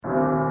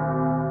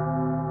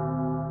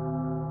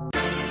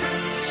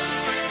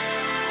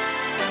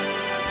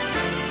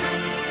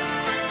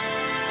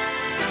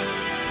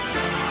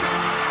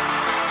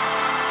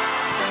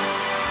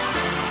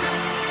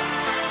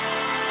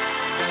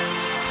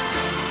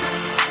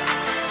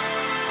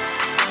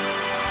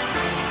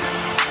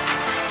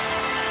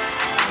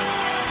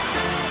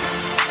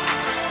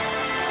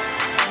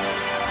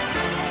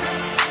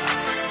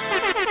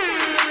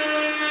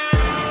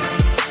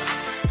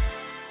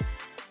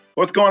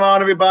What's going on,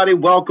 everybody?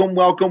 Welcome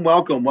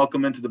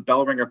into the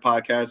Bell Ringer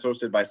podcast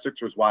hosted by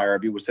Sixers Wire,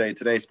 as we would say,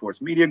 Today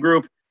Sports Media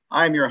Group.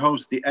 I'm your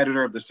host, the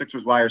editor of the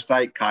Sixers Wire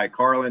site, Ky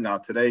Carlin. Now,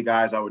 today,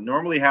 guys, I would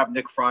normally have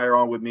Nick Fryer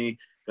on with me,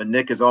 but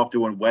Nick is off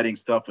doing wedding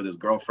stuff with his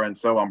girlfriend,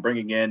 so I'm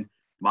bringing in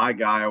my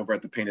guy over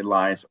at the Painted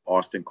Lions,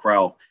 Austin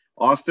Krell.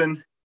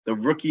 Austin, the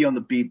rookie on the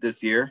beat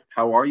this year.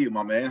 How are you,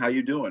 my man? How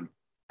you doing?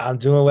 I'm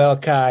doing well,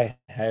 Ky.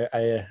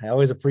 I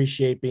always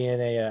appreciate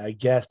being a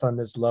guest on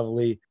this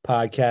lovely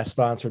podcast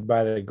sponsored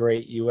by the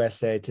great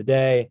USA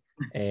Today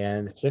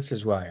and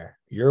Sixers Wire.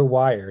 Your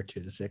wire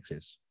to the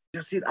Sixers. Yeah,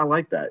 see, I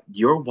like that.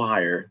 Your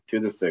wire to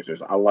the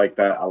Sixers. I like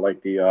that. I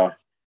like the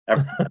it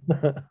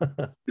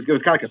was kind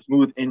of like a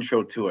smooth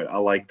intro to it. I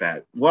like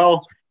that.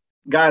 Well,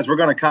 guys, we're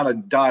going to kind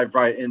of dive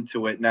right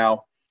into it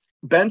now.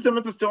 Ben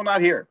Simmons is still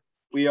not here.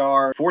 We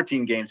are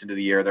 14 games into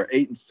the year. They're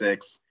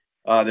 8-6.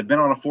 They've been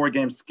on a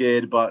 4-game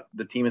skid, but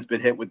the team has been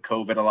hit with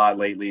COVID a lot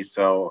lately.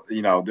 So,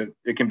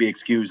 it can be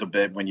excused a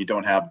bit when you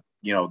don't have,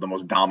 the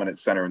most dominant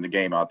center in the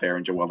game out there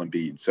in Joel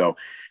Embiid. So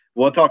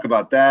we'll talk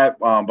about that.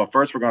 But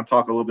first, we're going to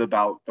talk a little bit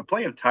about the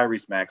play of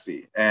Tyrese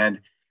Maxey. And,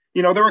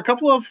 there were a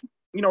couple of,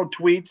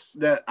 tweets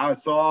that I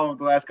saw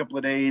the last couple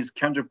of days.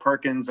 Kendrick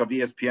Perkins of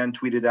ESPN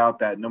tweeted out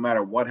that no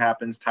matter what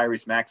happens,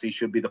 Tyrese Maxey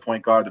should be the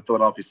point guard of the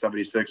Philadelphia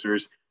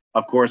 76ers.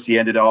 Of course, he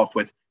ended off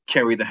with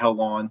carry the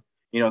hell on.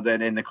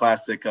 Then in the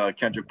classic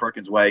Kendrick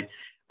Perkins way.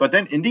 But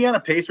then Indiana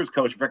Pacers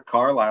coach Ky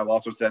Carlin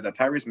also said that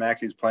Tyrese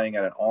Maxey is playing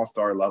at an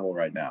all-star level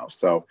right now.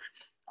 So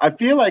I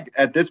feel like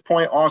at this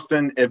point,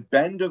 Austin, if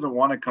Ben doesn't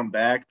want to come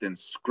back, then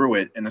screw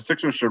it. And the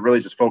Sixers should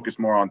really just focus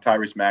more on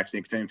Tyrese Maxey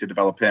and continue to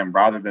develop him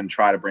rather than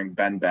try to bring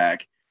Ben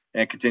back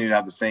and continue to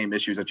have the same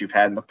issues that you've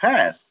had in the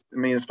past. I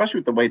mean,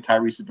 especially with the way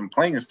Tyrese has been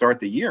playing to start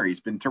the year. He's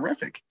been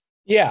terrific.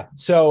 Yeah.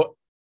 So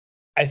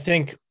I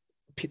think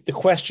the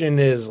question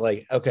is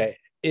like, okay,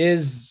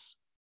 is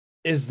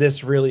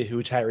this really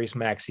who Tyrese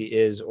Maxey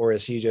is, or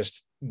is he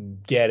just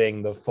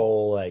getting the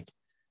full, like,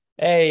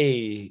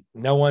 hey,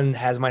 no one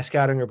has my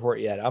scouting report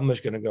yet, I'm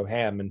just going to go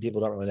ham and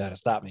people don't really know how to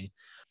stop me?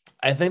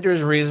 I think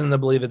there's reason to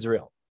believe it's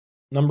real.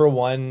 Number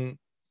one,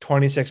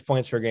 26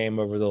 points per game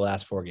over the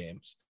last 4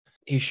 games.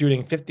 He's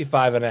shooting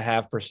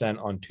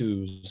 55.5% on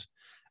twos.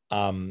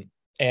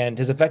 And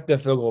his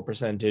effective field goal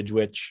percentage,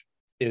 which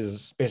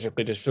is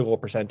basically just field goal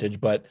percentage,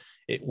 but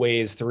it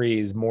weighs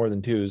threes more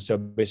than twos. So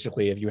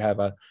basically, if you have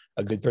a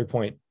good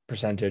 3-point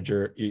percentage,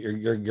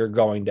 you're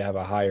going to have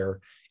a higher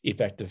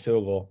effective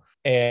field goal,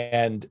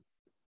 and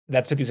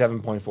that's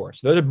 57.4.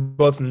 So those are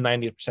both in the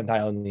 90th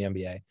percentile in the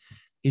NBA.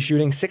 He's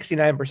shooting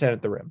 69%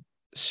 at the rim,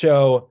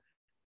 so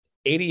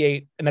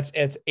 88, and it's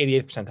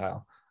 88th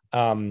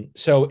percentile.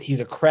 So he's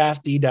a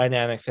crafty,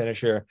 dynamic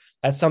finisher.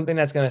 That's something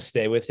that's going to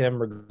stay with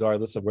him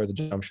regardless of where the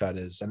jump shot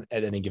is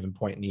at any given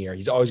point in the year.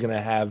 He's always going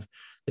to have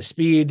the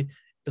speed.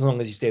 As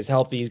long as he stays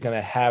healthy, he's going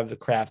to have the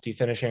crafty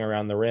finishing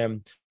around the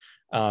rim.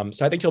 So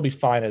I think he'll be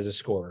fine as a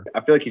scorer.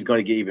 I feel like he's going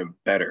to get even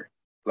better,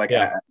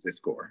 as a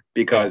scorer,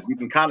 because you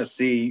can kind of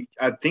see,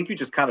 I think you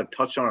just kind of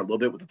touched on it a little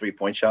bit with the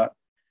 3-point shot,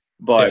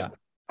 but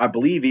I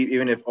believe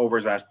even if over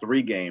his last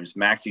 3 games,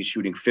 Maxey's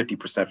shooting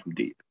 50% from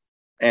deep.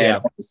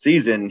 And the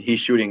season, he's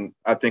shooting,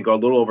 I think, a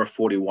little over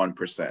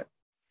 41%.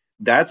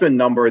 That's a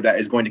number that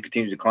is going to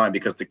continue to climb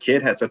because the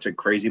kid has such a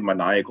crazy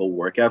maniacal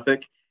work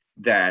ethic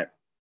that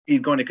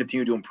he's going to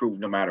continue to improve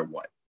no matter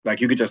what.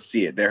 Like, you could just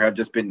see it. There have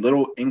just been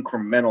little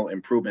incremental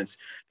improvements,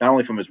 not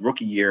only from his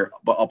rookie year,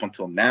 but up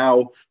until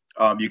now.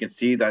 You can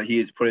see that he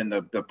has put in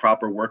the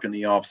proper work in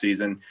the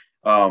offseason.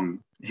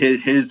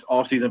 His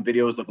offseason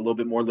videos look a little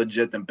bit more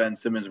legit than Ben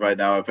Simmons right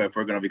now, if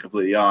we're going to be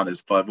completely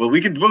honest. But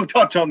we'll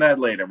touch on that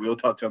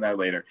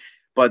later.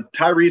 But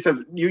Tyrese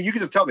has you can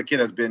just tell the kid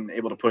has been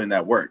able to put in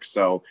that work.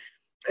 So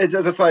it's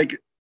just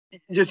like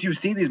you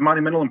see these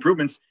monumental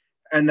improvements.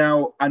 And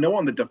now I know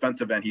on the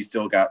defensive end he's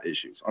still got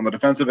issues. On the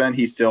defensive end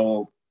he's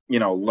still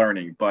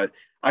learning. But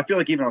I feel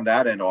like even on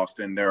that end,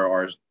 Austin, there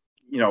are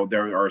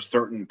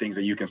certain things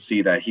that you can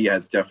see that he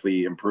has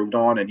definitely improved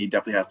on, and he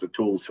definitely has the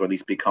tools to at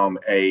least become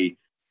a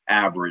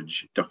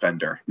average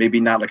defender. Maybe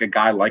not like a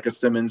guy like a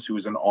Simmons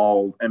who's an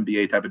all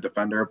NBA type of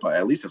defender, but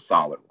at least a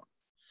solid one.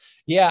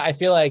 Yeah, I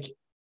feel like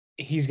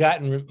he's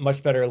gotten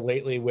much better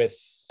lately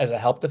as a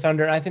help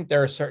defender. And I think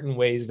there are certain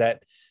ways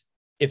that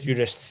if you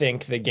just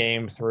think the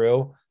game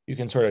through, you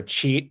can sort of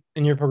cheat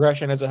in your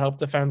progression as a help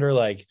defender.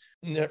 Like,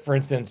 for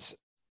instance,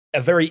 a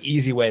very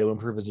easy way to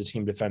improve as a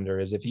team defender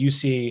is if you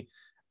see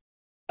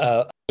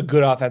a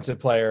good offensive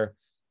player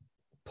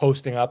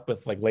posting up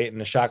with like late in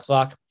the shot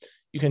clock,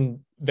 you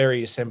can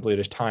very simply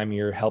just time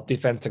your help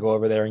defense to go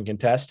over there and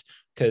contest.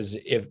 Because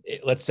if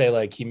let's say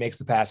like he makes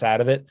the pass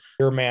out of it,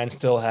 your man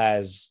still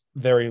has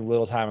very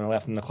little time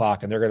left in the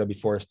clock, and they're going to be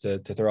forced to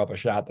throw up a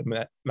shot that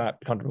they're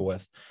not comfortable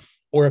with.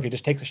 Or if he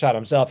just takes the shot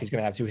himself, he's going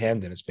to have 2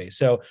 hands in his face.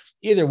 So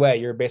either way,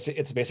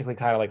 it's basically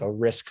kind of like a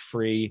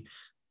risk-free,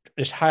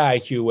 just high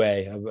IQ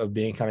way of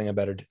becoming a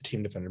better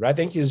team defender. But I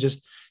think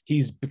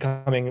he's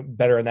becoming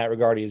better in that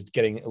regard. He's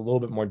getting a little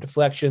bit more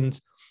deflections,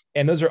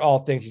 and those are all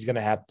things he's going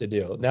to have to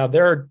do. Now,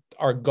 there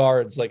are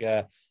guards like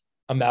a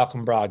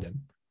Malcolm Brogdon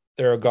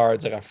there are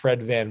guards like a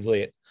Fred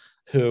VanVleet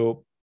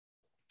who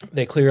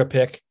they clear a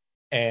pick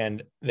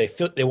and they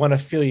want to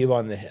feel you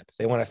on the hip.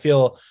 They want to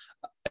feel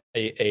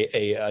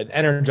an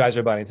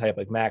Energizer Bunny type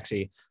like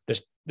Maxey.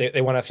 Just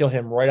they want to feel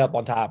him right up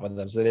on top of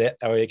them, so that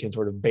way they can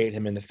sort of bait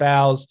him into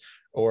fouls,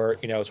 or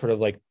sort of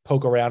like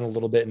poke around a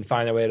little bit and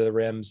find their way to the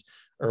rims,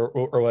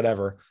 or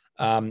whatever.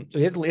 So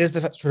he has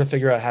to sort of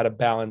figure out how to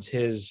balance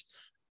his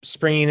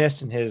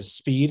springiness and his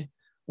speed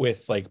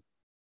with like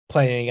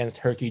playing against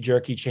herky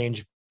jerky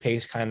change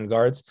pace kind of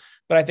guards.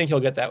 But I think he'll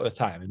get that with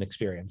time and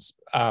experience.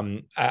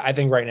 I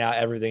think right now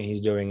everything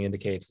he's doing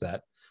indicates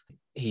that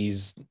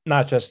he's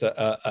not just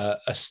a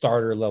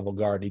starter level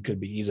guard.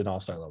 He's an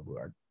all-star level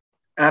guard.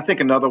 And I think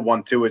another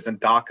one too is, and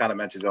Doc kind of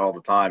mentions it all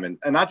the time, and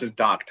not just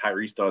Doc,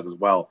 Tyrese does as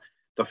well.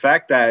 The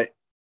fact that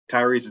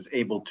Tyrese is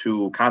able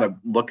to kind of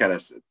look at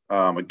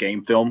a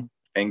game film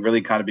and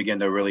really kind of begin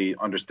to really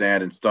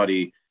understand and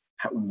study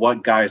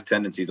what guys'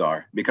 tendencies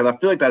are, because I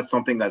feel like that's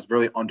something that's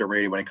really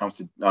underrated when it comes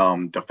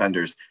to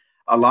defenders.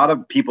 A lot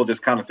of people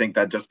just kind of think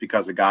that just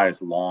because a guy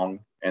is long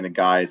and a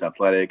guy is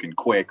athletic and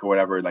quick or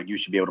whatever, like you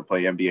should be able to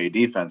play NBA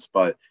defense.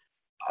 But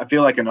I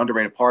feel like an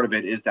underrated part of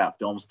it is that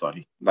film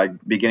study, like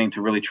beginning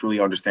to really truly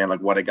understand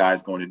like what a guy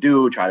is going to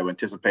do, try to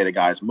anticipate a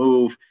guy's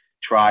move,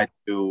 try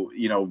to,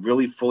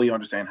 really fully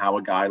understand how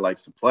a guy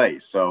likes to play.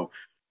 So,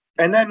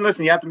 and then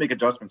listen, you have to make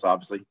adjustments,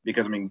 obviously,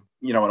 because an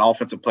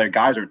offensive player,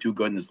 guys are too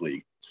good in this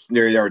league.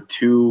 They are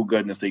too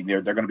good in this league.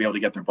 They're going to be able to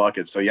get their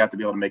buckets. So you have to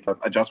be able to make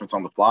adjustments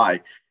on the fly.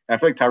 And I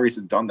feel like Tyrese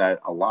has done that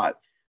a lot.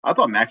 I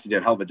thought Maxey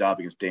did a hell of a job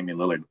against Damian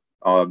Lillard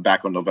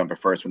back on November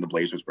 1st when the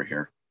Blazers were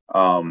here.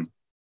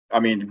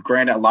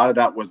 Granted, a lot of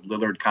that was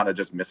Lillard kind of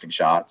just missing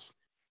shots,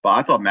 but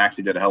I thought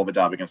Maxey did a hell of a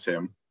job against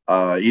him.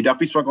 He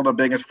definitely struggled a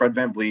bit against Fred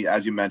VanVleet,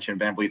 as you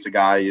mentioned. VanVleet's a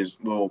guy who's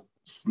a little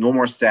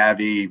more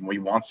savvy. He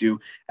wants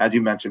you, as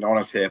you mentioned, on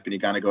his hip, and he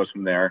kind of goes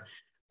from there.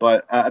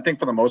 But I think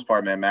for the most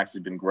part, man, Max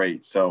has been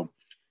great. So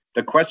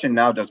the question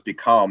now does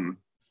become,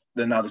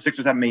 now the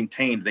Sixers have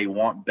maintained they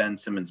want Ben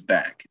Simmons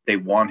back. They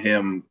want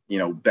him,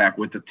 back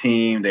with the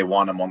team. They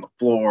want him on the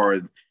floor.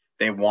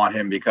 They want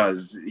him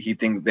because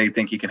they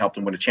think he can help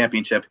them win a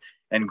championship.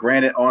 And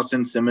granted,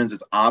 Austin Simmons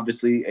is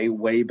obviously a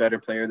way better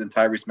player than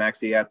Tyrese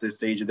Maxey at this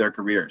stage of their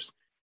careers.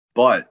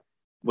 But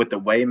with the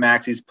way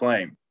Maxey's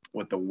playing,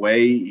 with the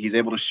way he's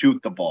able to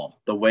shoot the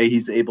ball, the way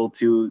he's able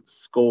to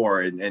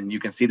score, and you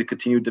can see the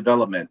continued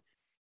development,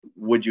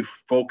 would you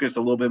focus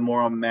a little bit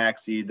more on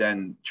Maxey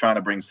than trying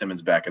to bring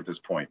Simmons back at this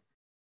point?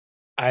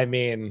 I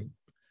mean,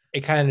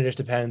 it kind of just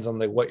depends on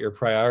like what your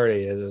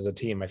priority is as a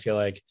team. I feel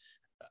like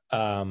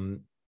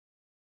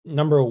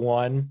number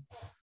one,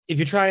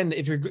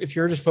 if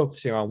you're just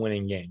focusing on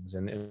winning games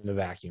in the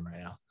vacuum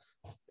right now,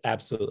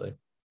 absolutely.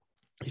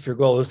 If your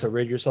goal is to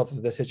rid yourself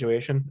of the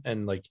situation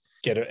and like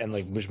get it and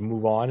like just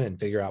move on and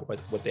figure out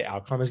what the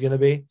outcome is going to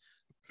be,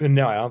 then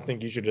no, I don't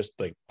think you should just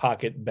like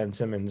pocket Ben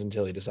Simmons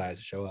until he decides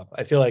to show up.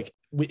 I feel like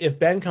if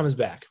Ben comes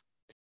back,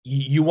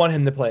 you want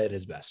him to play at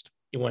his best.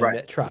 You want him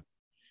to try.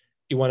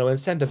 You want to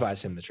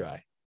incentivize him to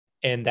try.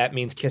 And that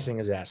means kissing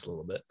his ass a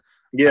little bit.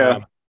 Yeah.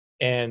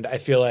 And I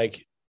feel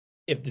like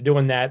if they're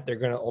doing that, they're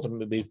going to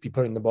ultimately be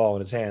putting the ball in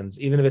his hands,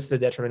 even if it's the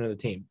detriment of the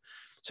team.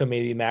 So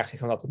maybe Maxey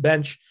comes off the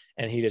bench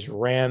and he just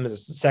rams the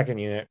second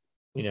unit,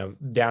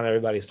 down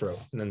everybody's throat,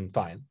 and then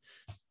fine.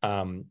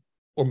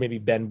 Or maybe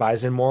Ben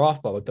buys in more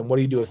off ball, but then what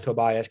do you do with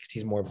Tobias? Because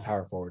he's more of a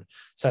power forward.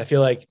 So I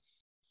feel like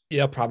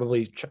they'll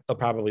probably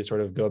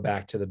sort of go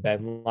back to the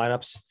Ben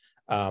lineups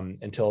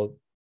until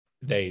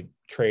they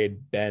trade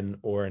Ben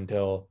or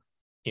until,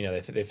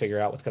 they figure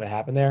out what's going to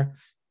happen there.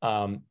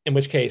 In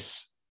which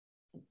case,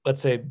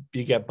 let's say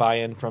you get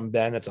buy-in from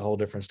Ben, it's a whole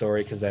different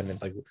story. Because then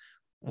it's like,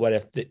 what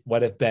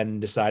if Ben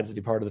decides to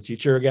be part of the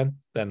future again?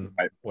 Then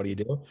what do you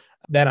do?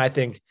 Then I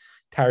think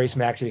Tyrese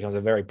Maxey becomes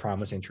a very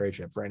promising trade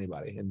chip for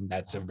anybody, and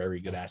that's a very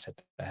good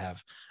asset to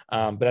have.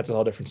 But that's a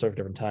whole different story,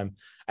 different time.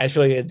 I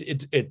feel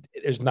like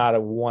there's not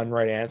a one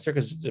right answer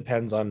because it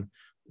depends on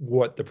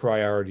what the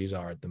priorities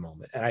are at the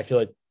moment. And I feel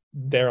like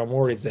Daryl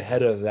Morey is the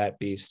head of that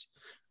beast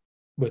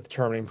with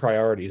determining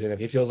priorities. And if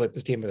he feels like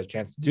this team has a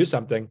chance to do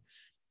something,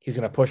 he's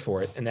going to push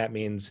for it, and that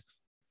means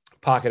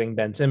pocketing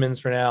Ben Simmons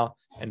for now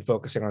and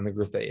focusing on the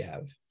group that you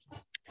have.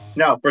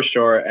 No, for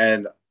sure.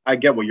 And I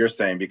get what you're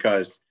saying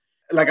because,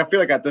 I feel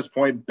like at this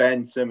point,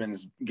 Ben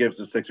Simmons gives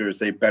the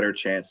Sixers a better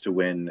chance to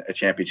win a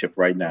championship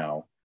right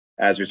now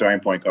as your starting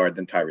point guard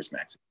than Tyrese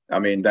Maxey. I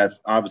mean, that's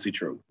obviously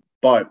true.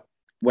 But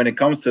when it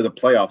comes to the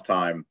playoff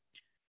time,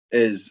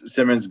 is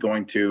Simmons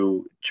going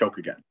to choke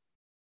again?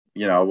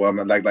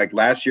 Like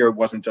last year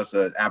wasn't just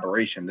an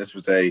aberration. This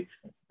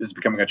is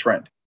becoming a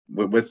trend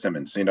with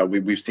Simmons.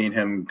 We've seen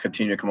him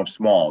continue to come up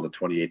small, the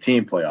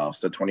 2018 playoffs,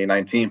 the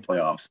 2019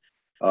 playoffs.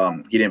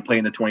 He didn't play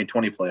in the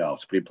 2020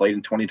 playoffs, but he played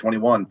in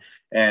 2021.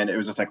 And it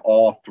was just like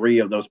all three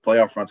of those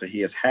playoff runs that he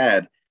has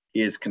had,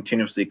 he has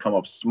continuously come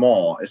up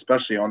small,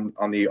 especially on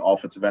the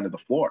offensive end of the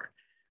floor.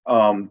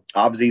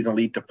 Obviously, he's an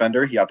elite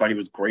defender. I thought he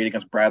was great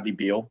against Bradley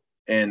Beal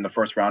in the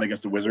first round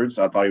against the Wizards.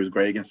 I thought he was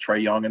great against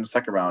Trae Young in the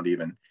second round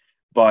even.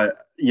 But,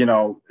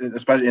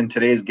 especially in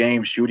today's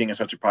game, shooting is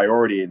such a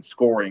priority, and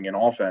scoring and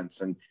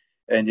offense. And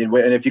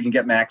if you can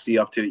get Maxey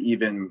up to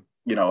even,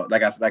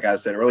 like I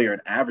said earlier,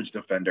 an average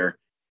defender,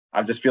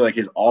 I just feel like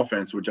his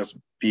offense would just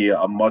be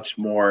a much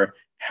more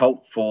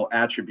helpful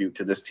attribute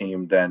to this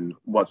team than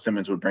what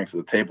Simmons would bring to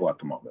the table at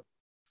the moment.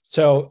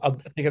 So I'll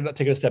take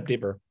it a step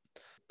deeper.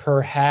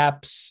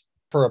 Perhaps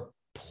for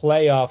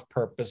playoff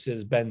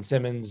purposes, Ben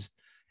Simmons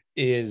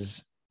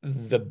is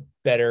the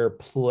better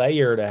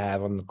player to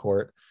have on the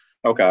court.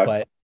 Okay.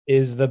 But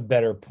is the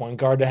better point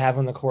guard to have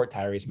on the court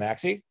Tyrese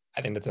Maxey?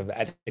 I think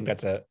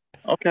that's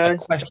a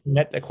question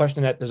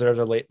that deserves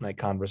a late night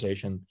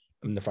conversation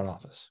in the front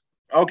office.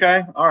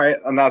 Okay. All right.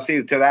 And now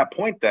see, to that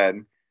point,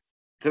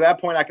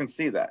 I can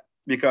see that,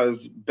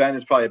 because Ben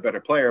is probably a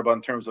better player, but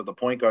in terms of the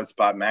point guard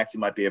spot, Maxey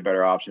might be a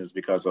better option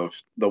because of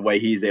the way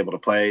he's able to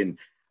play. And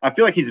I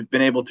feel like he's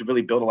been able to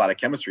really build a lot of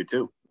chemistry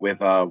too with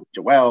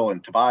Joel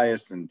and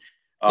Tobias and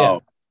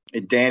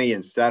Danny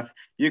and Seth.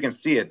 You can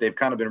see it. They've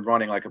kind of been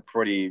running like a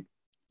pretty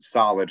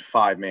solid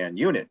 5-man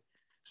unit.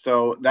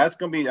 So that's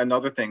going to be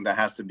another thing that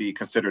has to be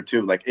considered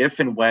too. Like, if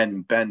and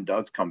when Ben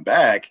does come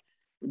back,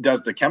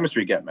 does the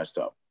chemistry get messed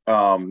up?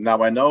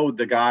 Now, I know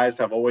the guys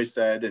have always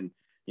said, and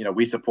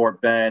we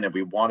support Ben and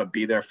we want to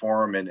be there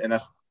for him, and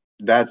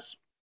that's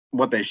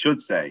what they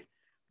should say.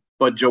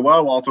 But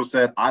Joel also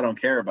said, I don't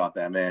care about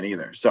that man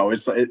either. So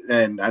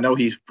and I know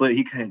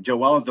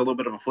Joel is a little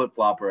bit of a flip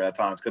flopper at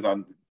times, because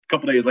a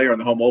couple of days later in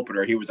the home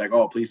opener, he was like,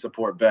 oh, please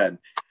support Ben.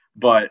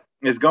 But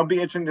it's going to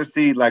be interesting to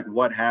see like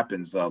what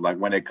happens though. Like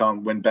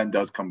when Ben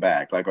does come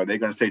back, like, are they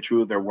going to stay true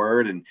to their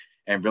word and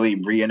really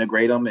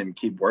reintegrate them and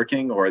keep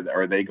working, or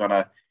are they going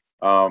to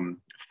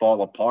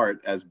fall apart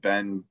as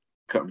Ben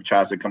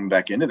tries to come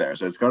back into there?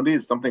 So it's going to be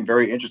something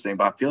very interesting.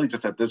 But I feel like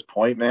just at this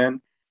point,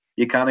 man,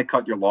 you kind of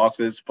cut your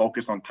losses,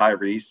 focus on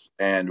Tyrese,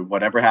 and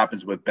whatever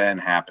happens with Ben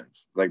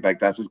happens. Like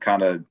that's just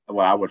kind of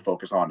what I would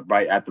focus on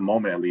right at the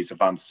moment, at least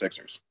if I'm the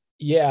Sixers.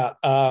 Yeah.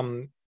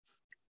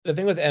 The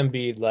thing with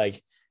Embiid,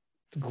 like,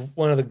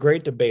 one of the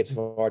great debates of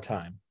our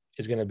time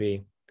is going to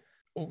be,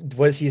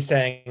 was he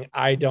saying,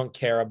 I don't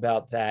care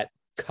about that,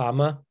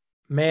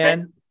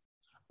 man?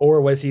 Or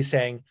was he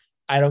saying,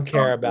 I don't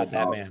care about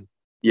that man?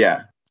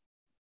 Yeah.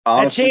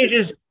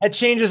 Honestly, that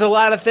changes a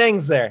lot of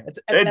things there.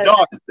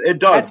 It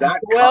does.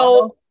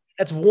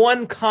 That's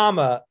one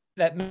comma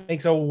that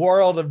makes a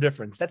world of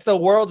difference. That's the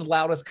world's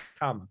loudest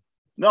comma.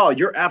 No,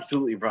 you're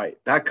absolutely right.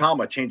 That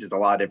comma changes a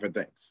lot of different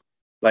things.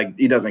 Like,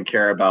 he doesn't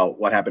care about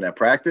what happened at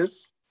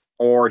practice,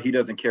 or he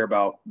doesn't care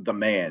about the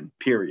man,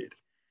 period.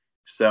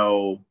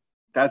 So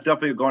that's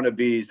definitely going to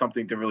be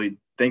something to really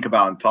think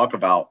about and talk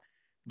about.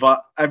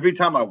 But every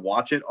time I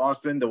watch it,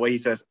 Austin, the way he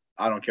says,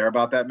 I don't care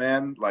about that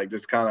man, like,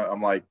 just kind of,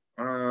 I'm like,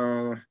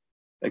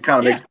 it kind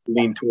of makes me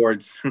lean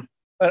towards.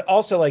 But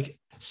also, like,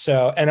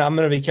 so, and I'm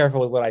going to be careful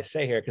with what I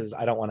say here, because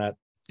I don't want to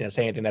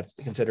say anything that's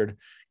considered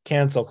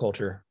cancel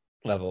culture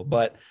level.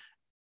 But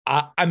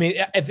I mean,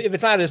 if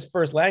it's not his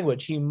first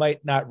language, he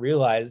might not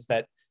realize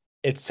that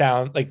it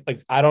sounds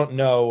like I don't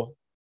know,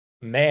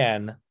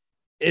 man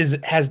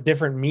has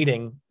different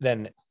meaning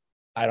than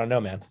I don't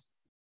know, man.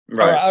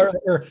 Right.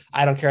 Or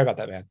I don't care about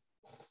that man.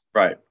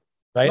 Right.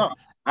 Right. No,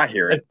 I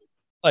hear it.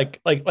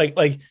 Like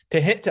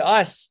to hit to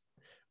us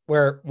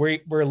where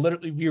we're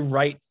literally, we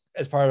write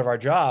as part of our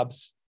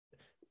jobs.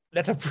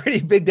 That's a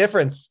pretty big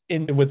difference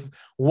with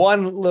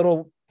one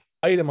little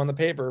item on the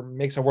paper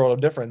makes a world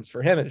of difference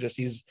for him. It's just,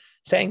 he's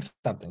saying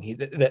something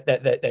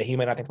that he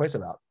might not think twice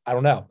about. I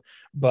don't know.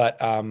 But,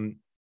 I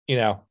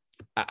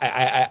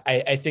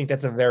think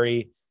that's a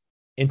very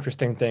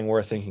interesting thing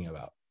worth thinking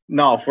about.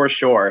 No, for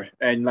sure.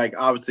 And like,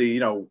 obviously,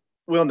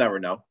 we'll never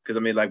know. Cause I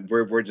mean, like,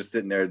 we're just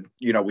sitting there,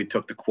 we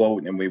took the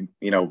quote and we,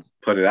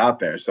 put it out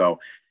there. So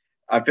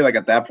I feel like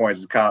at that point,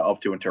 it's kind of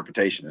up to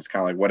interpretation. It's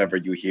kind of like whatever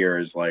you hear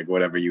is like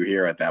whatever you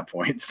hear at that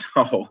point.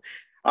 So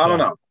I don't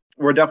know.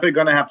 We're definitely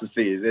going to have to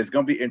see. It's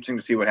going to be interesting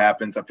to see what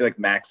happens. I feel like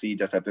Maxey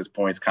just at this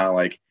point is kind of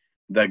like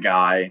the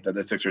guy that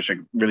the Sixers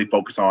should really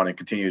focus on and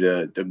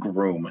continue to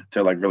groom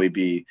to like really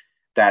be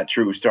that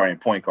true starting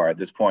point guard at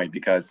this point.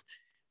 Because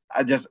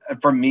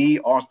for me,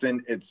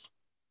 Austin, it's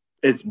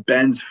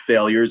Ben's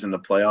failures in the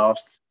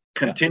playoffs,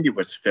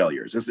 continuous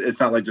failures. It's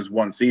not like just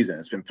one season.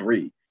 It's been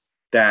 3.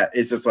 That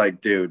it's just like,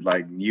 dude,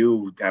 like,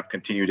 you have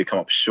continued to come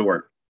up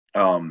short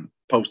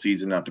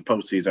postseason after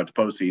postseason after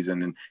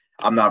postseason. And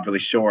I'm not really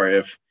sure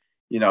if,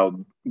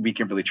 we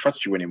can really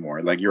trust you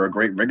anymore. Like, you're a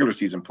great regular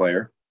season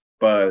player,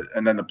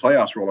 and then the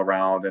playoffs roll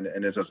around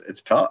and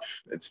it's tough.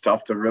 It's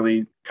tough to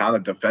really kind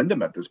of defend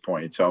him at this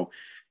point. So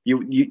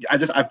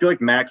I feel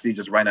like Maxey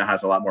just right now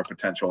has a lot more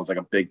potential as like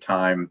a big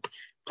time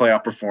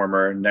playoff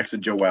performer next to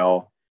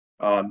Joel.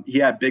 He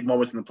had big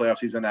moments in the playoff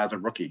season as a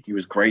rookie. He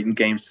was great in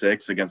Game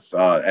 6 against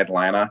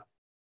Atlanta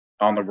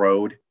on the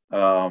road.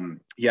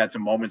 He had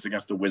some moments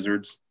against the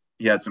Wizards.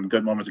 He had some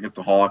good moments against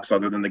the Hawks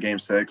other than the Game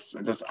 6.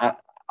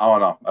 I don't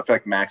know. I feel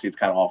like Maxey's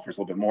kind of offers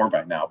a little bit more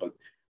right now, but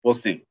we'll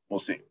see.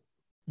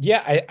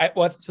 Yeah, I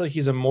feel like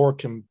he's a more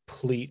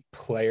complete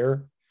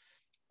player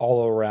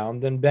all around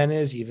than Ben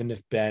is, even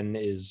if Ben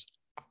is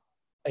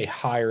a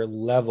higher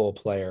level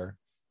player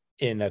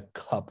in a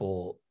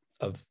couple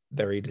of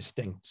very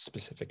distinct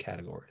specific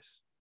categories.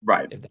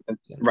 Right.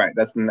 Right.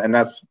 That's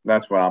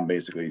what I'm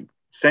basically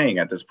saying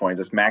at this point.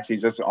 This Maxey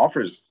just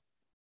offers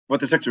what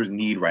the Sixers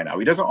need right now.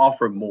 He doesn't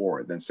offer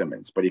more than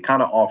Simmons, but he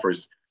kind of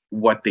offers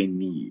what they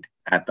need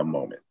at the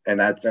moment. And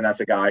that's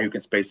a guy who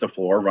can space the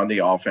floor, run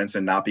the offense,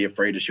 and not be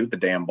afraid to shoot the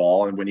damn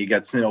ball. And when he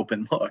gets an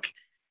open look,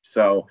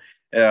 so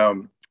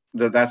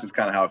that's just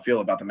kind of how I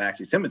feel about the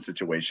Maxey Simmons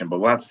situation. But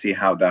we'll have to see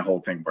how that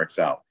whole thing works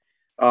out.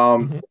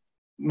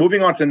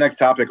 Moving on to the next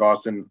topic,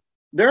 Austin.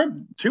 There are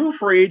two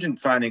free agent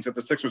signings that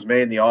the Sixers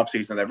made in the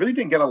offseason that really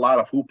didn't get a lot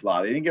of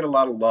hoopla. They didn't get a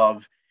lot of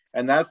love.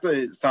 And that's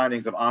the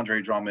signings of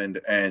Andre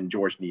Drummond and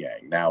George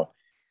Niang. Now,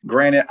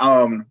 granted,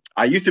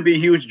 I used to be a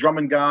huge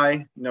Drummond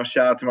guy.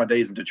 Shout out to my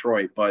days in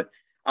Detroit. But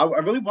I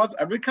really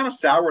kind of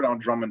soured on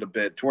Drummond a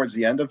bit towards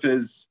the end of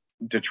his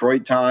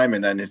Detroit time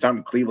and then his time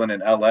in Cleveland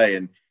and LA.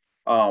 And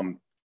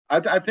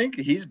I think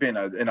he's been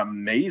an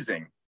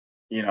amazing,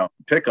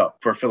 pickup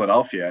for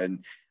Philadelphia.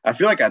 And I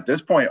feel like at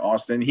this point,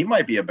 Austin, he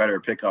might be a better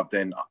pickup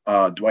than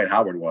Dwight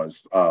Howard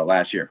was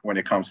last year when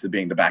it comes to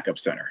being the backup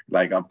center,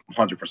 like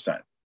 100%.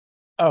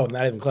 Oh,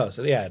 not even close.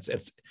 So yeah,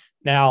 it's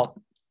now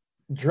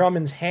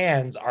Drummond's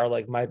hands are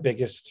like my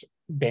biggest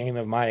bane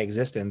of my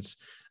existence.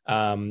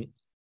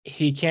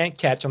 He can't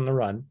catch on the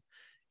run.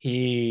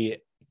 He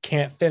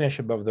can't finish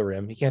above the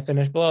rim. He can't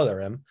finish below the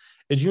rim.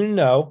 Did you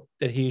know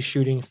that he's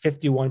shooting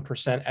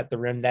 51% at the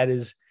rim? That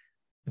is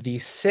the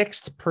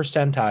 6th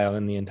percentile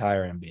in the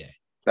entire NBA.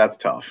 That's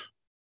tough.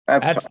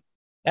 That's tough.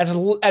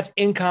 That's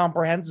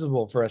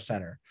incomprehensible for a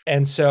center.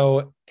 And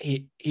so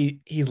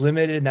he's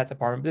limited in that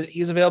department, but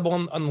he's available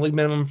on the league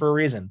minimum for a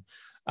reason.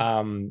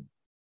 In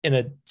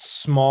a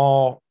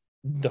small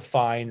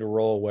defined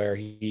role where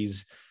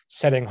he's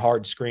setting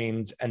hard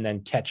screens and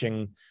then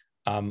catching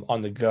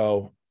on the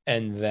go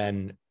and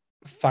then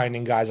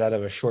finding guys out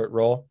of a short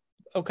roll.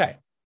 Okay.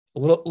 A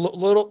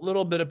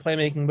little bit of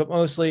playmaking, but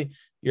mostly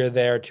you're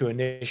there to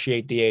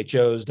initiate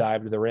DHOs,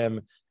 dive to the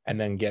rim, and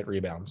then get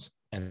rebounds.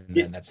 And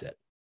then that's it.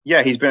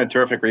 Yeah, he's been a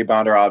terrific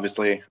rebounder,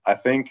 obviously. I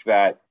think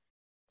the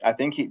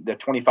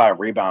 25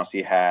 rebounds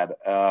he had,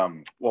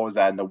 what was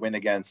that in the win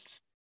against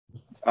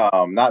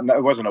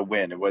it wasn't a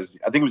win. I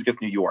think it was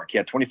against New York. He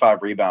had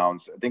 25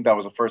 rebounds. I think that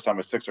was the first time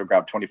a Sixer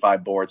grabbed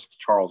 25 boards to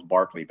Charles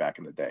Barkley back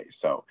in the day.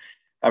 So,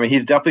 I mean,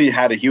 he's definitely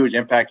had a huge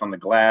impact on the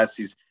glass.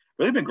 He's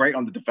really been great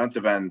on the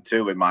defensive end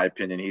too, in my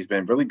opinion. He's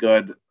been really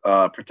good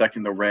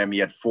protecting the rim. He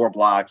had 4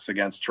 blocks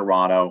against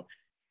Toronto.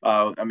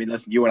 I mean,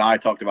 listen, you and I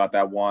talked about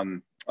that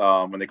one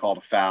when they called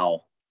a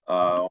foul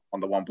on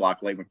the one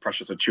block late when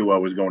Precious Achiuwa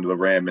was going to the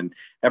rim, and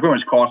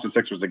everyone's cost the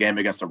Sixers the game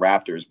against the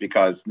Raptors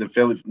because the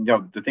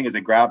thing is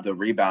they grabbed the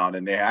rebound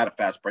and they had a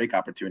fast break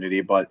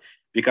opportunity, but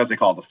because they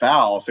called the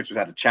foul, Sixers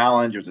had a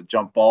challenge. It was a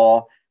jump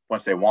ball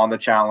once they won the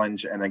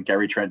challenge, and then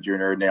Gary Trent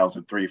Jr. nails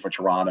a 3 for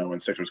Toronto,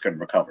 and Sixers couldn't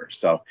recover.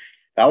 So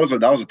that was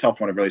a tough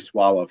one to really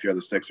swallow if you're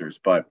the Sixers.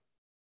 But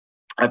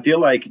I feel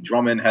like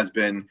Drummond has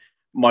been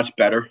much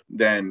better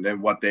than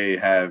what they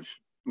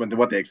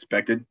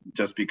expected,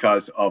 just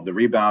because of the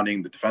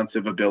rebounding, the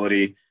defensive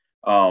ability.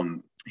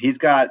 He's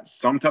got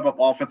some type of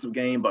offensive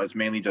game, but it's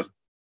mainly just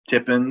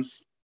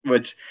tip-ins,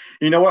 which,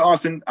 you know what,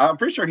 Austin, I'm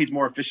pretty sure he's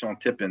more efficient on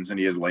tip-ins than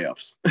he is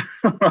layups.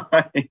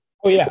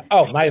 Oh, yeah.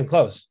 Oh, not even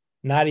close.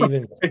 Not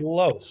even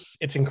close.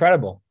 It's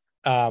incredible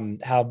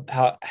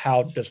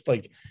how just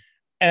like,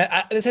 and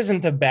this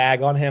isn't to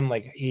bag on him.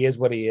 Like, he is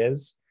what he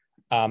is.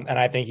 And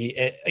I think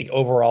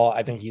overall,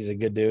 I think he's a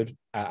good dude.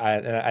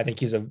 I think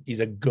he's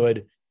a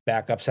good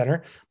backup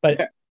center,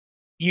 but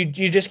you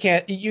just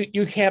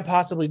can't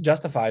possibly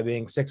justify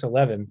being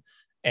 6'11"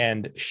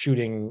 and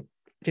shooting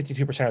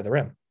 52% of the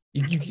rim.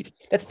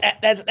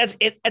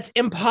 That's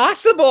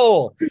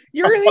impossible.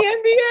 You're in the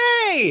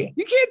NBA.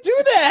 You can't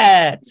do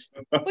that.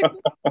 Like,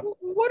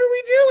 what are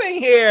we doing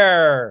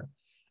here?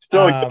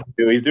 Still,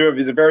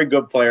 he's a very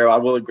good player. I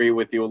will agree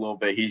with you a little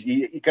bit.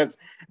 Because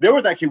there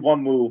was actually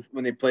one move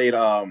when they played.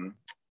 I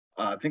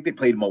think they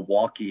played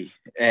Milwaukee,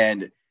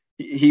 and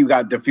he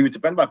was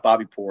defended by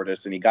Bobby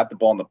Portis, and he got the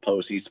ball in the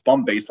post. He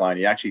spun baseline.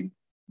 He actually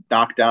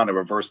knocked down a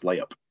reverse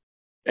layup,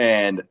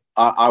 and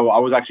I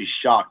was actually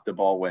shocked the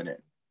ball went in.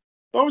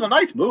 So it was a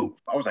nice move.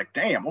 I was like,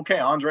 "Damn, okay,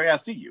 Andre, I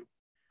see you."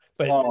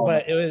 But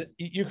it was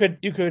you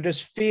could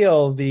just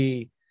feel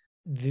the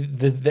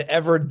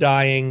ever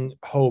dying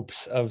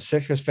hopes of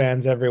Sixers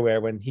fans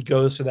everywhere when he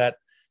goes to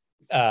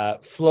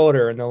that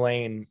floater in the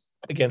lane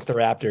against the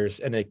Raptors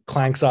and it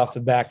clanks off the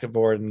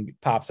backboard and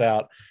pops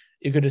out.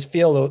 You could just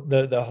feel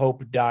the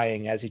hope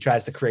dying as he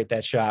tries to create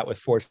that shot with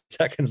 4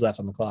 seconds left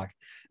on the clock.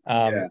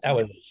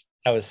 That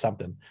was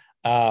something.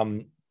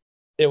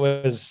 It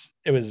was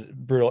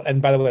brutal.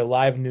 And by the way,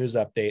 live news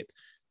update: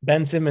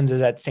 Ben Simmons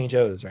is at St.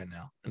 Joe's right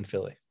now in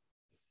Philly.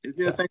 Is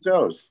he at St.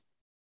 Joe's?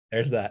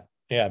 There's that.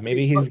 Yeah,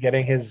 maybe he's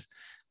getting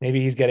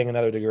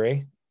another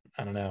degree.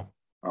 I don't know.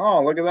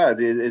 Oh, look at that!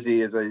 Is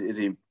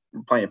he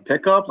playing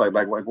pickup?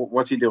 Like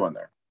what's he doing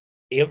there?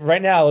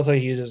 Right now, it looks like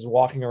he's just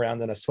walking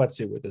around in a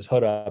sweatsuit with his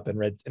hood up and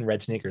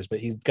red sneakers. But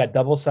he's got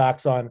double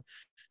socks on.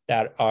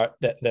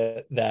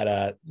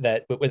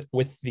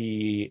 with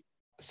the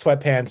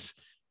sweatpants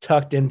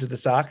tucked into the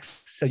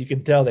socks, so you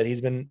can tell that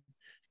he's been,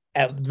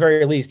 at the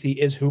very least, he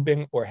is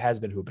hooping or has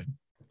been hooping.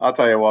 I'll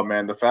tell you what,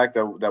 man, the fact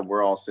that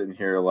we're all sitting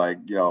here like,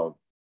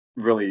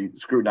 really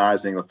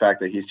scrutinizing the fact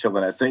that he's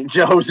chilling at St.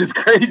 Joe's is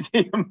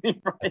crazy to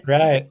me. That's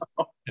right.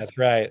 That's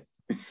right.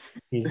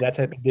 He's that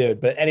type of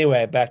dude. But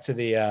anyway, back to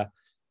the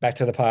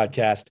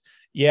podcast.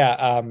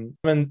 Yeah,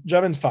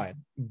 Drummond's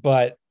fine,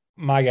 but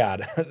my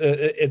God,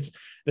 it's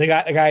the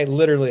guy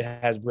literally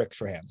has bricks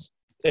for hands.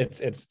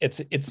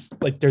 It's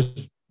like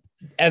there's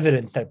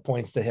evidence that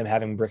points to him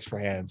having bricks for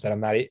hands,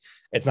 and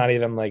it's not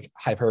even like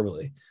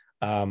hyperbole.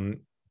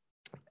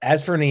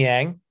 As for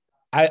Niang,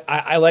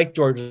 I like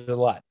George a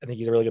lot. I think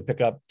he's a really good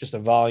pickup, just a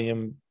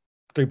volume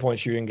 3-point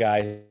shooting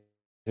guy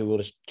who will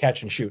just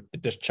catch and shoot,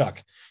 just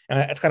chuck. And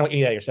that's kind of what you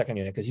need out of your second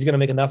unit, because he's going to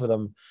make enough of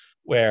them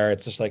where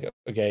it's just like,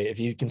 okay, if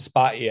he can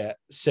spot you at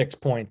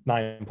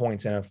 9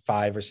 points in a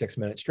 5 or 6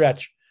 minute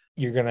stretch,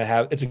 you're going to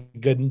have, it's a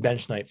good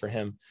bench night for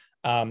him.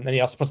 And he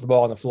also puts the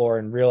ball on the floor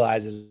and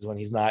realizes when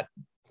he's not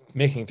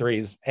making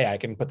threes, hey, I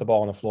can put the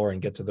ball on the floor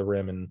and get to the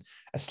rim. And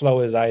as slow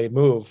as I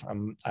move,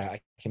 I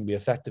can be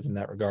effective in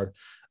that regard.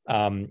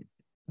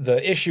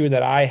 The issue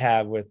that I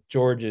have with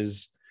George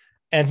is,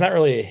 and it's not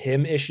really a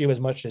him issue as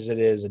much as it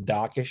is a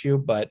Doc issue,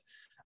 but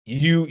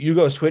you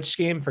go switch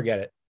scheme, forget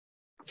it.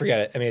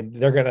 I mean,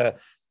 they're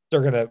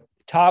gonna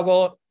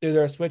toggle through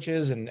their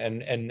switches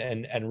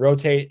and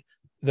rotate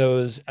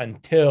those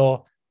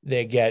until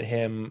they get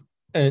him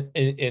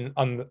in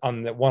on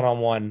the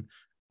one-on-one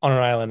on an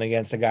island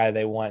against the guy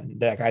they want.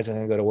 That guy's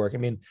going to go to work. I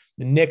mean,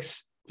 the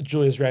Knicks,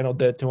 Julius Randle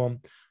did it to him.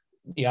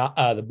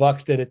 Yeah, the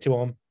Bucks did it to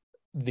him.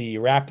 The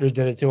Raptors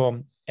did it to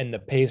him, and the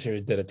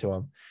Pacers did it to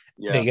him.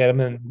 Yeah. They get him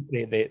in.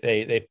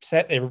 They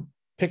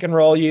pick and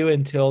roll you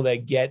until they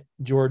get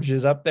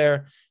George's up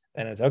there,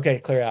 and it's okay.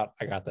 Clear out.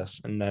 I got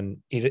this. And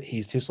then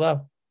he's too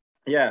slow.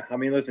 Yeah, I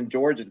mean, listen,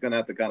 George is going to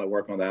have to kind of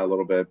work on that a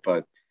little bit,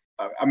 but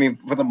I mean,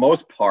 for the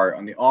most part,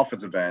 on the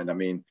offensive end, I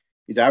mean,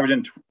 he's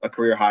averaging a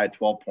career high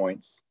 12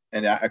 points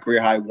and a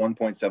career high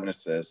 1.7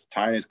 assists,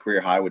 tying his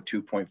career high with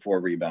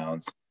 2.4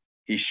 rebounds.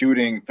 He's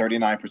shooting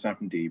 39%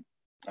 from deep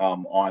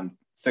on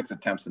 6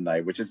 attempts a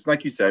night, which is,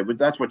 like you said,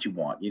 that's what you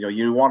want.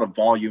 You want a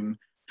volume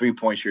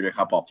 3-point shooter to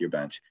hop off your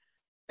bench.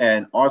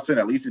 And Austin,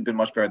 at least, has been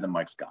much better than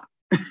Mike Scott.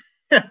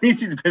 At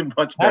least he's been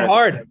much better. That's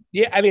hard.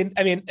 Yeah, I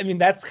mean,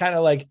 that's kind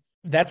of like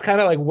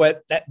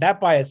what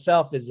that by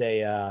itself is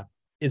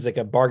like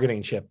a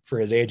bargaining chip for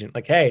his agent.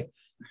 Like, hey,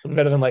 I'm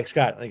better than Mike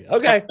Scott. Like,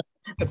 okay,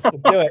 let's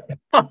do it.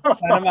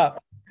 Sign him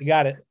up. You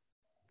got it.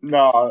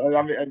 No,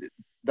 I mean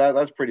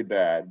that's pretty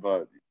bad.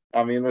 But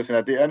I mean, listen,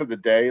 at the end of the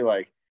day,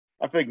 like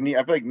I feel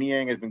like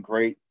Niang has been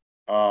great.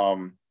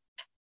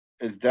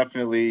 It's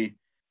definitely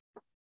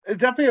a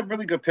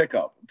really good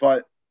pickup.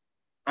 But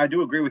I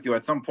do agree with you.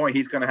 At some point,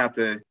 they're gonna have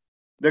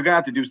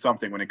to do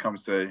something when it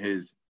comes to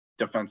his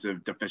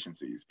defensive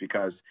deficiencies,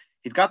 because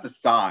he's got the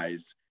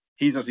size.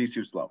 He's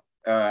too slow.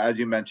 As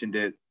you mentioned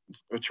it,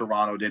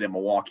 Toronto did it,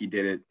 Milwaukee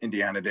did it,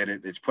 Indiana did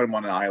it. It's put him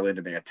on an island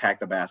and they attack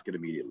the basket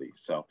immediately.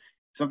 So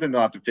something they'll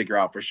have to figure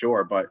out for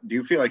sure. But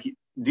do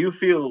you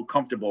feel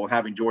comfortable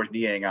having George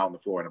Niang out on the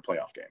floor in a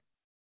playoff game?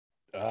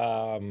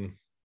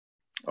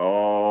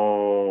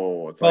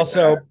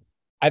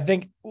 I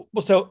think,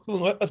 so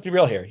let's be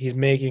real here. He's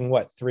making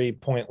what, 3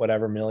 point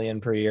whatever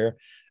million per year.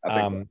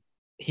 So.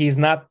 He's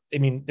not, I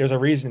mean, there's a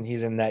reason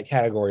he's in that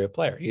category of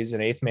player. He's an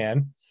 8th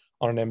man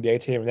on an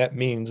NBA team. And that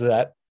means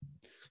that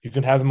you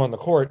can have him on the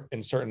court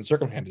in certain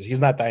circumstances. He's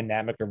not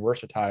dynamic or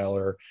versatile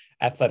or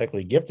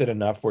athletically gifted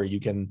enough where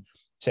you can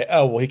say,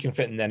 oh, well, he can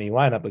fit in any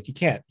lineup. Like you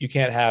can't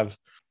have,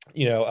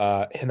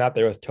 him out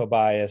there with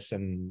Tobias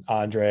and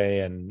Andre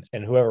and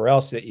whoever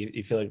else that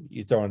you feel like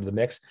you throw into the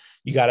mix.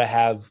 You got to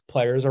have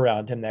players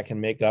around him that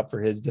can make up for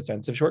his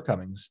defensive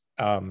shortcomings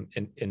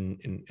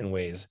in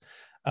ways.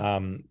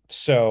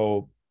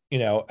 So,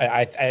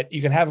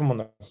 you can have him on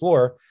the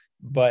floor,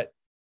 but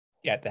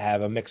you have to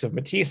have a mix of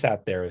Matisse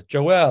out there with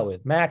Joel,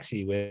 with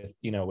Maxey, with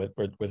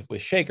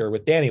Shaker,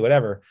 with Danny,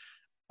 whatever,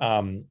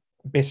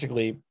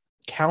 basically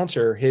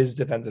counter his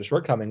defensive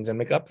shortcomings and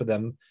make up for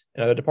them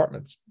in other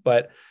departments.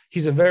 But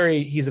he's a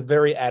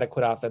very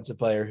adequate offensive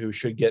player who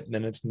should get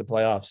minutes in the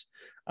playoffs.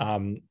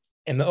 And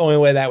the only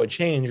way that would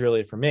change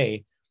really for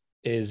me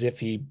is if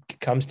he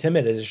becomes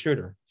timid as a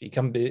shooter.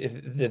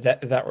 If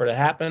that were to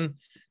happen,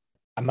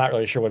 I'm not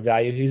really sure what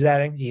value he's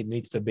adding. He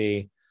needs to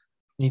be,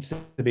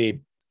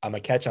 I'm a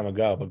catch, I'm a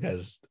go,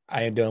 because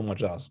I ain't doing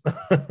much else.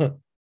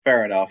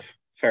 Fair enough.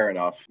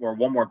 Or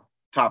one more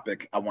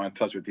topic I want to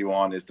touch with you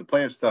on is the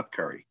play of Seth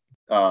Curry.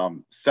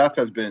 Seth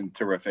has been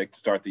terrific to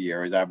start the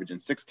year. He's averaging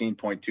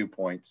 16.2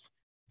 points.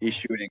 He's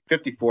shooting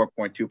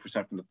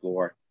 54.2% from the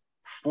floor,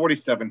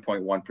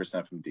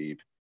 47.1% from deep.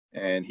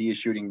 And he is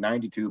shooting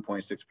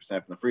 92.6%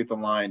 from the free throw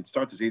line.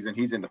 Start the season,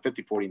 he's in the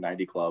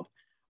 50-40-90 club.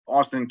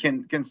 Austin,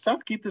 can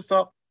Seth keep this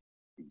up?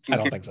 I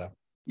don't think so.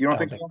 You don't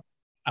think so?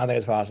 I don't think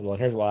it's possible.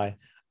 And here's why.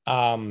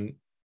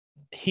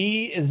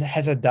 He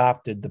has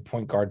adopted the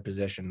point guard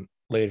position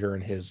later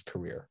in his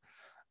career.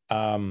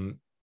 And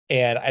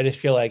And I just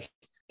feel like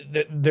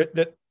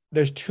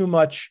there's too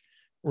much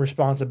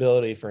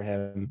responsibility for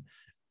him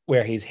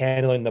where he's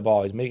handling the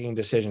ball, he's making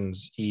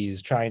decisions,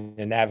 he's trying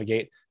to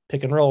navigate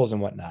pick and rolls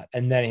and whatnot.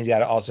 And then he's got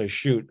to also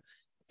shoot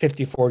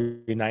 50,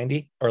 40,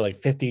 90 or like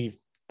 50,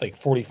 like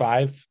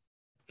 45,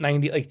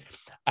 90. Like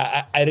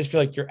I just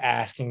feel like you're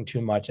asking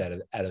too much out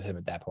of him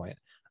at that point.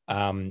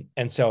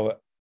 And so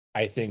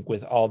I think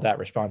with all that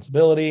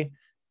responsibility,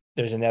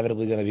 there's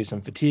inevitably going to be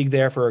some fatigue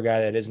there for a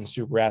guy that isn't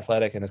super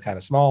athletic and is kind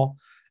of small.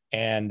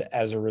 And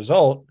as a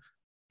result,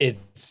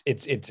 it's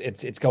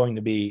going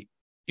to be,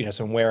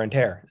 some wear and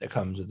tear that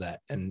comes with that.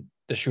 And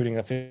the shooting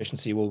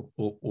efficiency will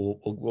go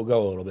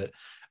a little bit.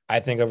 I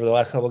think over the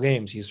last couple of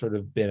games, he's sort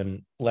of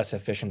been less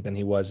efficient than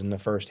he was in the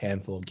first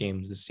handful of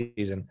games this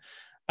season.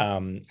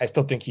 I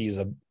still think he's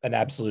an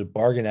absolute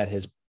bargain at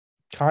his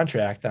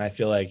contract. And I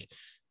feel like,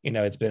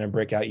 it's been a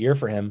breakout year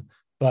for him,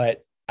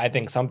 but I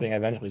think something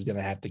eventually is going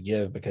to have to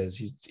give because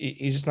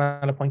he's just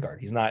not a point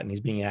guard. He's not, and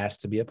he's being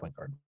asked to be a point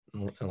guard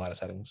in a lot of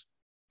settings.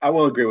 I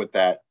will agree with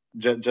that.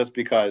 Just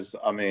because,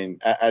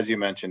 as you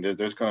mentioned,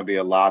 there's going to be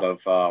a lot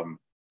of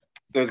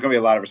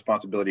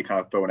responsibility kind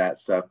of thrown at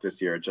Seth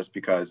this year, just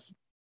because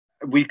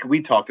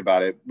we talked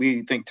about it.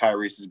 We think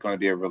Tyrese is going to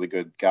be a really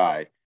good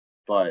guy,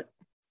 but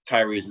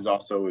Tyrese is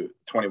also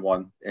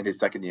 21 in his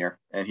second year,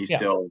 and he's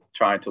still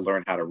trying to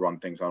learn how to run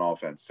things on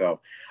offense.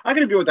 So I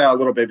can agree with that a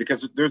little bit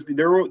because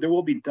there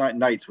will be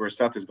nights where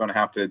Seth is going to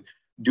have to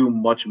do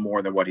much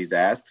more than what he's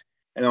asked.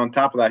 And on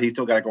top of that, he's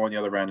still got to go on the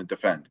other end and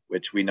defend,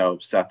 which we know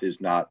Seth is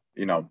not,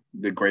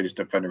 the greatest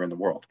defender in the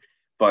world.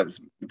 But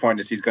the point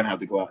is he's going to have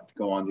to go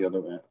on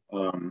the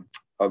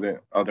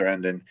other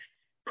end and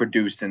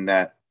produce in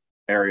that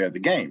area of the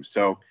game.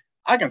 So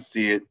I can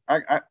see it.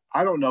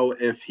 I don't know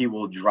if he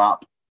will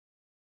drop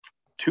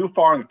too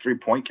far in the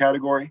 3-point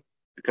category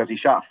because he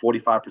shot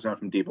 45%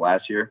 from deep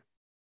last year.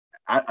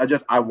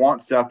 I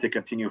want Seth to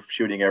continue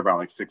shooting around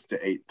like 6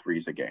 to 8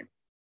 threes a game.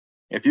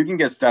 If you can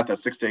get Seth at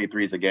 6 to 8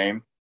 threes a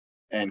game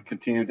and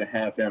continue to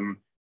have him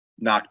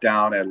knock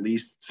down at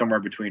least somewhere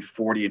between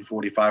 40 and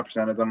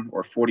 45% of them,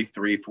 or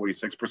 43,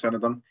 46%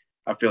 of them,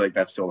 I feel like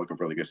that's still like a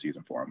really good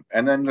season for him.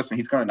 And then listen,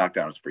 he's going to knock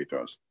down his free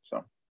throws.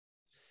 So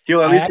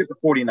he'll at least get the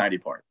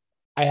 40-90 part.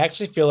 I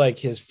actually feel like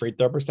his free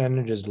throw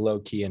percentage is low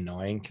key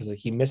annoying because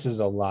he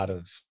misses a lot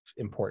of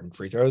important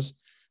free throws.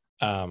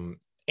 And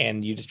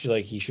you just feel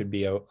like he should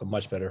be a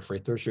much better free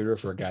throw shooter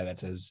for a guy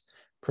that's as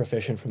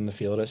proficient from the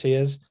field as he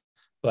is.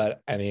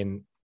 But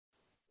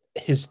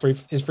his free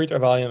throw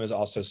volume is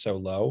also so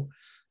low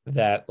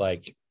that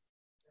like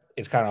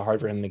it's kind of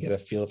hard for him to get a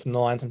feel from the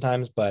line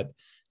sometimes. But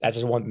that's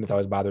just one thing that's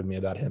always bothered me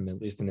about him,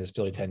 at least in his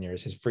Philly tenure,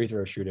 is his free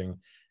throw shooting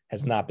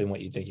has not been what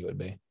you think he would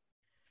be.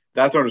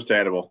 That's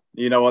understandable.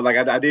 You know what? Like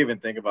I didn't even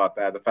think about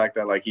that. The fact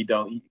that like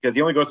because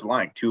he only goes to the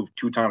line two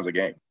times a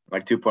game,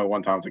 like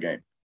 2.1 times a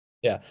game.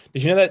 Yeah.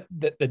 Did you know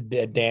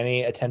that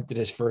Danny attempted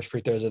his first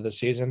free throws of the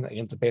season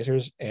against the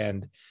Pacers,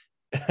 and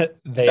he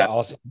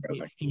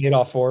hit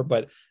all 4,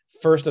 but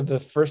first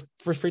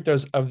free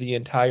throws of the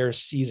entire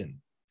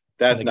season.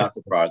 That's not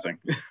surprising.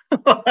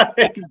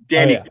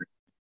 Danny. Oh,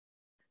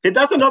 yeah.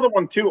 That's another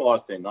one too,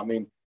 Austin.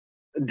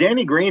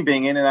 Danny Green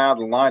being in and out of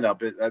the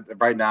lineup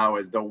right now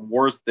is the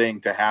worst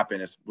thing to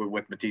happen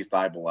with Matisse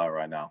Thybulle out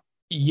right now.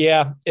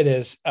 Yeah, it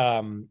is.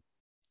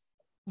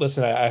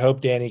 Listen, I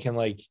hope Danny can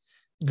like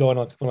go on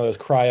one of those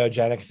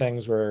cryogenic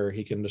things where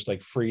he can just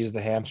like freeze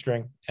the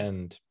hamstring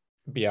and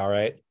be all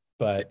right.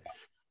 But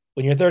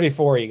when you're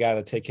 34, you got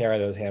to take care of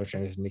those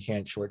hamstrings and you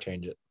can't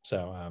shortchange it.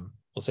 So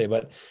we'll see.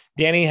 But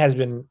Danny has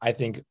been, I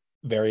think,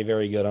 very,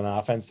 very good on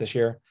offense this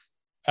year,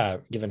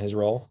 given his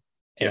role.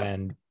 Yeah.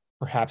 And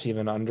perhaps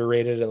even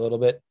underrated a little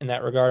bit in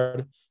that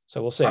regard.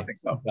 So we'll see. I think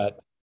so. But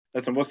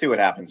listen, we'll see what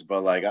happens.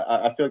 But like,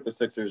 I feel like the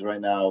Sixers right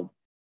now,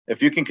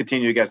 if you can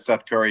continue to get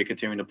Seth Curry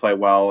continuing to play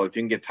well, if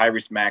you can get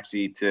Tyrese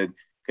Maxey to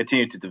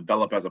continue to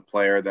develop as a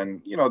player,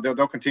 then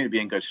they'll continue to be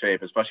in good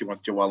shape, especially once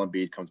Joel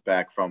Embiid comes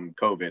back from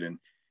COVID.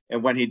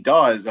 And when he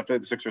does, I feel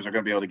like the Sixers are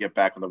going to be able to get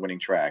back on the winning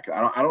track.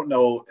 I don't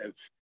know if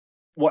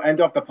we'll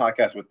end off the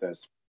podcast with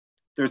this.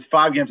 There's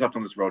 5 games left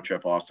on this road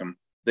trip, Austin.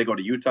 They go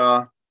to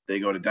Utah. They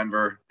go to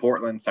Denver,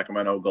 Portland,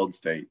 Sacramento, Golden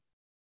State.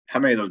 How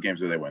many of those games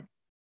do they win?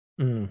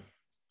 Mm.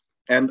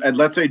 And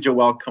let's say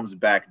Joel comes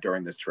back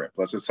during this trip.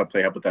 Let's just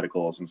play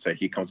hypotheticals and say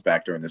he comes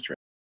back during this trip.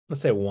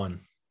 Let's say 1.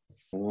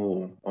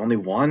 Oh, only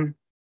 1?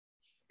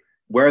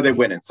 Where are they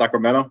winning?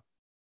 Sacramento?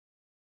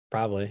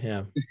 Probably,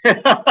 yeah.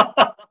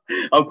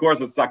 Of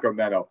course, it's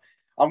Sacramento.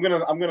 I'm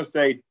gonna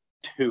say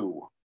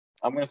 2.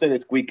 I'm gonna say they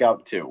squeak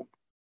out 2.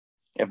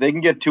 If they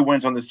can get 2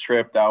 wins on this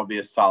trip, that would be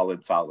a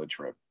solid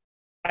trip.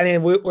 I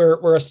mean,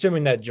 we're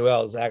assuming that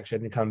Joel is actually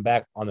going to come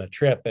back on the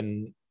trip,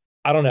 and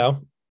I don't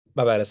know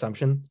about that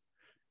assumption.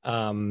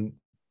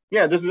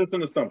 Yeah, this is just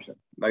an assumption.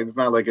 Like it's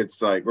not like it's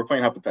like we're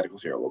playing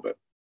hypotheticals here a little bit.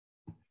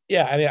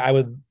 Yeah, I mean, I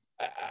would.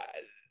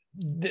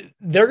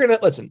 They're gonna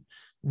listen.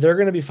 They're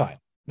gonna be fine.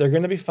 They're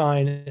gonna be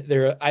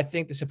fine. I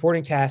think the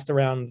supporting cast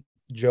around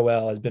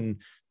Joel has been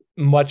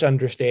much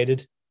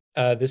understated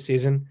this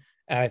season,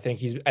 And I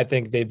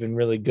think they've been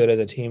really good as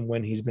a team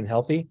when he's been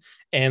healthy.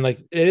 And like,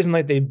 it isn't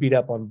like they beat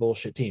up on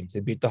bullshit teams.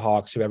 They beat the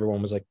Hawks, who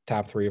everyone was like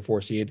top 3 or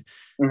 4 seed.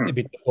 Mm-hmm. They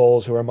beat the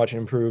Bulls, who are much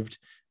improved.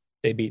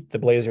 They beat the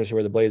Blazers, who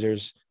are the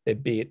Blazers. They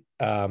beat,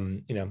 they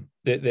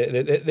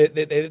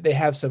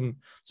have some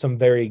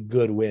very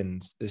good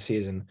wins this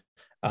season.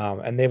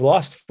 And they've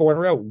lost 4 in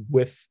a row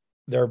with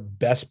their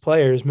best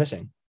players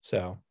missing.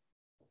 So,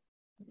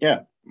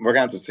 yeah, we're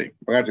going to have to see.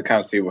 We're going to have to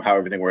kind of see how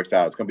everything works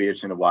out. It's going to be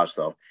interesting to watch,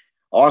 though.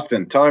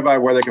 Austin, tell everybody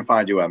where they can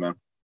find you at, man.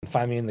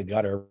 Find me in the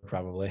gutter,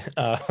 probably.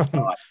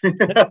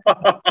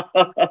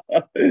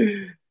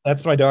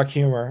 That's my dark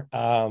humor.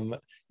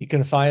 You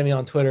can find me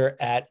on Twitter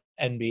at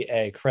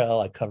NBA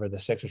Krell. I cover the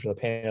Sixers for the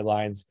Painted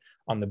Lines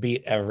on the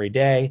beat every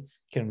day.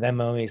 You can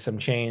Venmo me some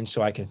change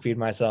so I can feed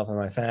myself and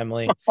my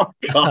family. And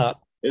yeah,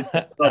 you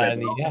can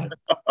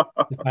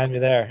find me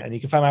there. And you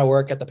can find my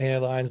work at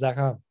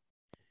thepaintedlines.com.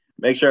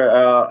 Make sure,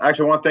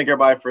 actually, I want to thank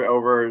everybody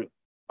for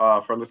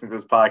listening to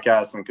this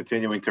podcast and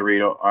continuing to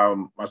read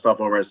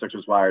myself over at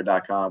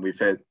SixersWire.com. We've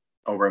hit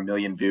over 1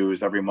 million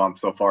views every month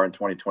so far in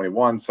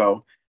 2021.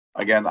 So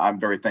again, I'm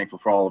very thankful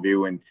for all of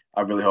you, and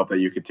I really hope that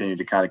you continue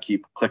to kind of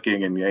keep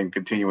clicking and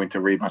continuing to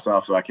read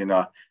myself so I can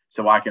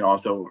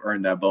also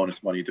earn that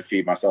bonus money to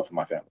feed myself and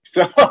my family.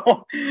 So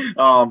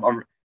I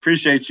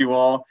appreciate you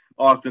all.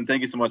 Austin, thank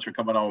you so much for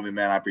coming on with me,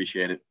 man. I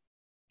appreciate it.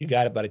 You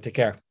got it, buddy. Take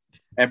care.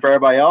 And for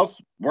everybody else,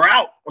 we're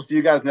out. We'll see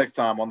you guys next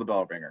time on The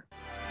Bell Ringer.